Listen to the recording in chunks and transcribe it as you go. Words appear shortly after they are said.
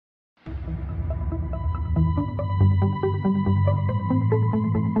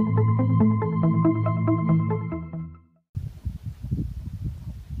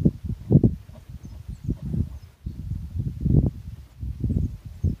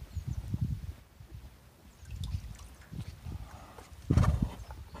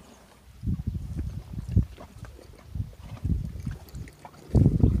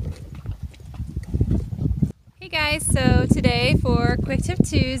guys, so today for Quick Tip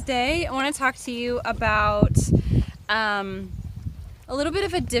Tuesday I want to talk to you about a little bit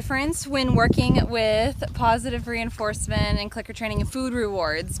of a difference when working with positive reinforcement and clicker training and food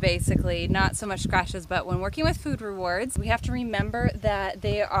rewards. Basically, not so much scratches, but when working with food rewards, we have to remember that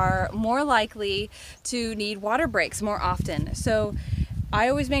they are more likely to need water breaks more often. So I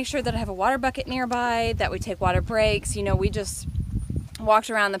always make sure that I have a water bucket nearby, that we take water breaks. You know, we just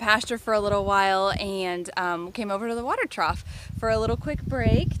walked around the pasture for a little while and came over to the water trough for a little quick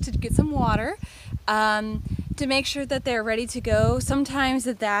break to get some water, to make sure that they're ready to go. Sometimes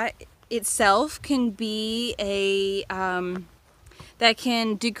that itself can be that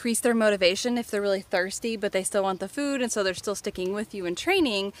can decrease their motivation if they're really thirsty, but they still want the food, and so they're still sticking with you in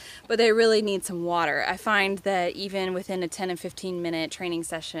training, but they really need some water. I find that even within a 10 and 15 minute training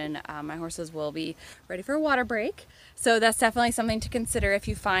session, my horses will be ready for a water break. So that's definitely something to consider if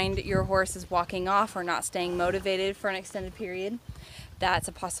you find your horse is walking off or not staying motivated for an extended period. That's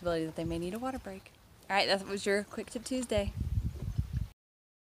a possibility that they may need a water break. All right, that was your Quick Tip Tuesday.